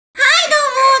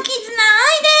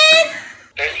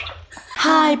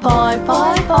イポイポイポイポイ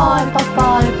ポイポ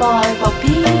イ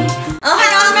ピー。おは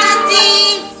こんばんち、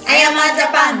あやまん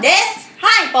JAPANです。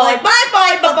はい、ぽいぽい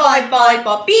ぽいぽいぽい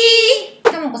ぽいピー。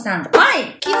ともこさん、は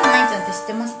い、キズナアイちゃんって知っ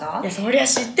てますか？いや、そりゃ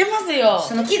知ってますよ。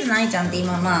そのキズナアイちゃんって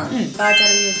今バーチャル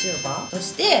YouTuber と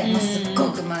して、すっ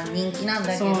ごく人気なん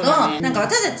だけど、なんか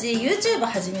私たち YouTuber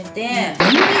始めて、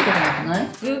何もいいことなくない？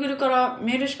 Google から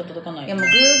メールしか届かない。いやもう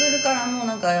Google からもう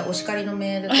なんかお叱りの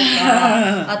メールとか、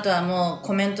あとはもう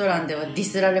コメント欄ではディ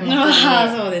スられまくり。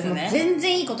そうですね。全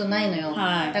然いいことないのよ。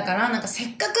だからなんかせっ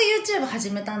かく YouTube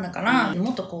始めたんだから、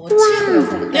もっとこう、チヤホヤ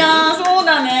されたり。いやー、そう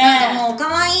だね。なんかもう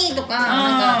可愛いとか、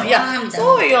なんか、いや、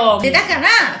そうよ。で、だから、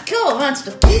今日はち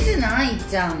ょっとキズナアイ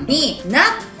ちゃんになっ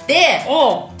て、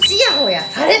チヤホヤ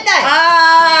されたい。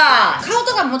顔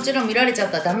とかもちろん見られちゃ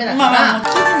ったらダメだから、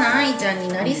キズナアイちゃんに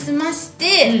なりすまし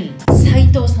て、斉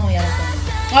藤さんをやろうと思う。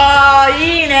あー、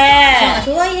いいね。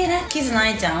とはいえね、キズナア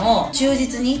イちゃんを忠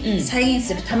実に再現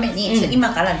するために、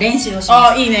今から練習をします。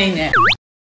あー、いいね、いいね。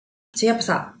やっぱ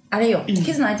さ、あれよ、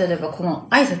キズナアイちゃんといえばこの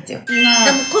挨拶よ。で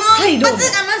もこの一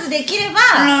発がまずできれば、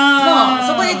もう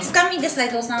そこでつかみで斉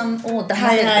藤さんを出せる。はい、どうも、キ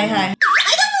ズナアイで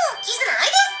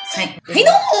す。はい、ど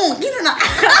うも、キズナ。もう、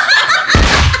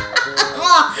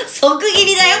即切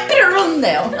りだよ、ピロロン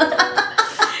だよ。はい。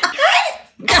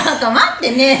ちょっと待っ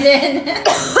てね、ねえねえ。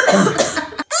もしもーし。も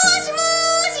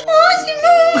しも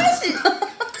ーし。次行ってみよ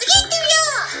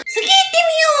う。次行って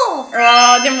みよう。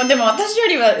あー、でも私よ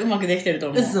りはうまくできてると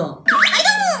思う。嘘。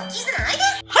キズナアイです。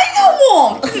はい、どう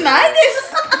も、キズナアイで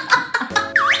す。はい、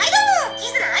どうも、キ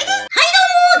ズナアイです。はい、ど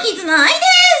うも、キズナアイで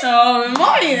す。あー、う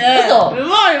まいね。嘘。う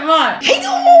まい、うまい。はい、ど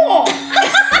うも。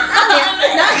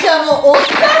なんかもう、おっさん。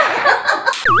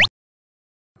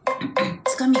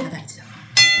つかみが大事だ。も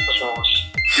しも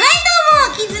し。はい、どう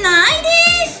も、キズナアイで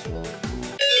す。本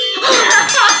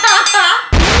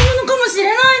物かもしれ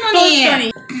ないのに。確かに。はい、ど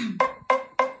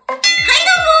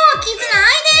うも、キズナアイ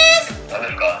です。何で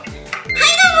すか？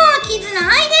キズナア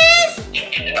イです。キ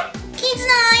ズ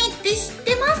ナアイって知っ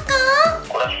てますか？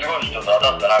これはすごい人と当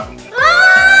たったな。わー！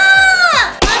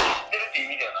知ってるって意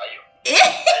味ではないよ。大体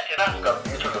なんですか？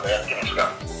 YouTube とかやってるんですか？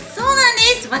そうなんで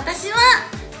す。私は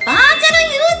バーチャル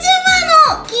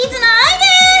YouTuber のキズナアイで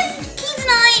す。キズ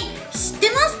ナアイ知っ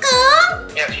てますか？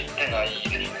いや、知ってない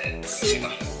ですね。知っ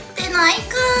てないか。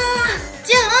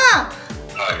じゃあ、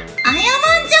はい。あや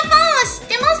まんJAPANは知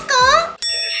ってますか？知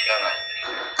らないで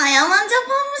す。あやまんJAPANも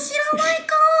知らない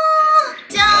か。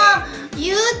じゃあ YouTube を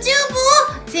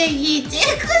ぜひチェッ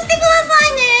クしてくださ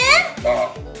いね。あ、はい。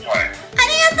あり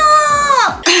がと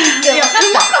う。いや、う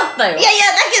まかったよ。いやいや、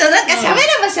だけどなんか喋れ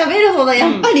ば喋るほどや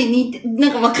っぱりな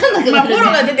んかわかんなくなるね。ボロ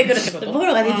が出てくるってこと？ボ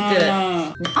ロが出てくる。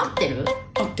合ってる？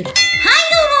合ってる。はい、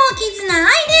どうも、キズナアイ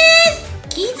です。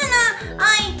キズナア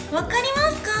イ、わかりま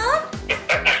すか？わ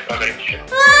かりますよ。わー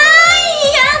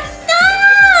い、やった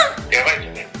ー。やばいです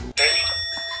ね。大丈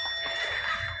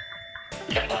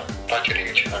夫？やっぱバーチャル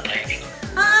YouTuber 大変ですか？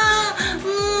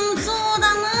そう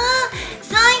だな。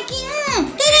最近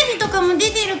テレビとかも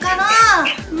出てるから、ま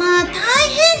あ大変っ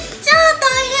ちゃ大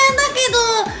変だけど、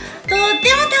とっ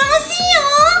ても楽しいよ。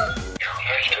いや、同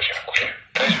じ人じゃん、これ。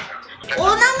大丈夫？お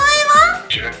名前は？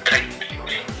自分タイプですよ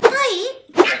ね。タイ？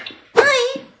タイ？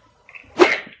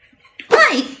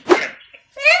タイ？タ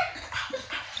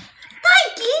イ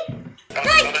キ？友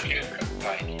達ですか？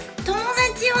前に。友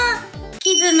達は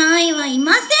キズナアイはい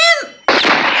ません。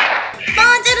バー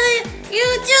チャル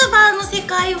YouTuber の世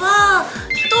界は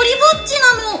一人ぼっち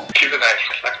なの。キズナアイし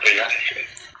かなくて嫌ですね。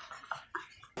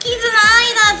キズナアイ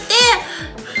だって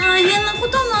大変なこ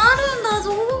ともあるんだ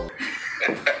ぞ。画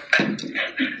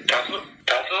像の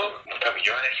多分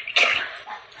言わないし。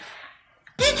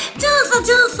じゃあ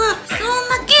さ、そん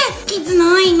だけキズ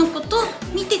ナアイのこと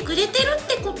見てくれてるっ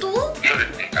てこと？そうで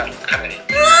すね、かなり。うわー、嬉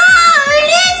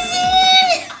しい。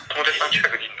友達さん近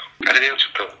くにいるの。あれだよ、ちょ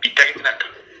っと言ってあげてなんか。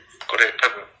これ多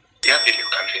分、病んでるよ、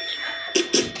完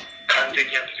全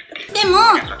に病んでるって。でも、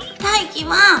大輝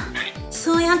は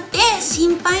そうやって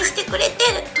心配してくれて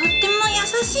とっても優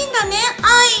しいんだね。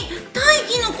大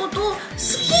輝のこと好き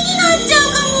になっちゃう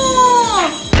かも。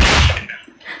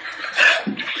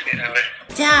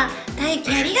じゃあ大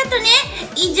輝ありがとね。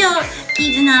以上、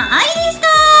キズナアイでした。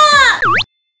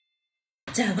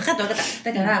じゃあ分かった。だか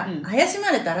ら、怪し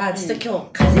まれたらちょっと今日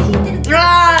風邪ひいてる。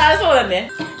あー、そうだね。はい、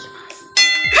どう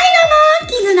も、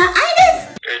キズナアイで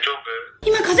す。大丈夫？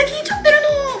今風邪ひいちゃってるの。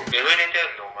眠れてん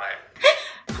の、お前。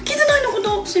キズナアイのこ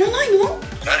と知らないの？はい、どう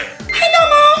誰？も、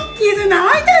キズ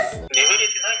ナアイです。眠れて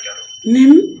ないんだろ。はい、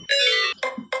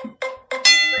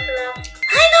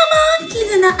どうも、キ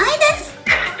ズナアイです。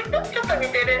ちょっと似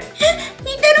てる。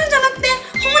似てるんじゃなくて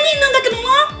本人なんだけどな。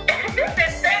絶対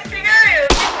違うよ。キズナア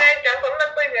イちゃんそんな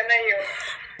声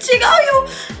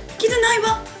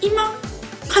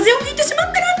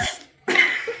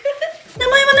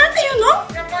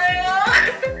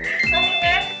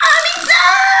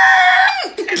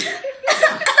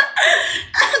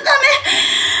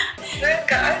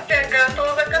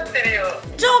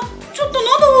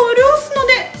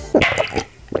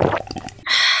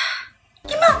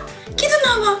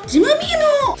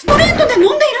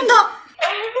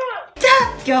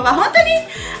今日は本当にありが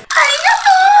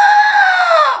と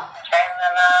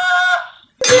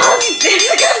う。手つ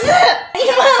かず今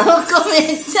の子めっ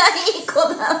ちゃいい子だっ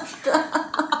た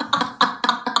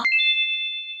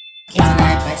キズナ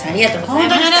アイパイさんありがとうございました。本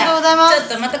当にありがとうございます。ちょっ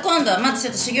とまた今度はまだち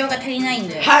ょっと修行が足りないん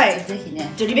で、はい、ぜひ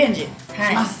ねリベンジし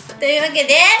ます。というわけ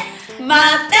でま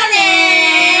た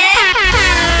ねー。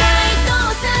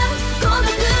孤独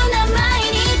な毎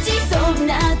日そん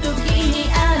な時に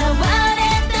現れ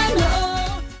たの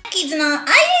キズナアイでし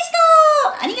た。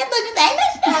ありがとうございます。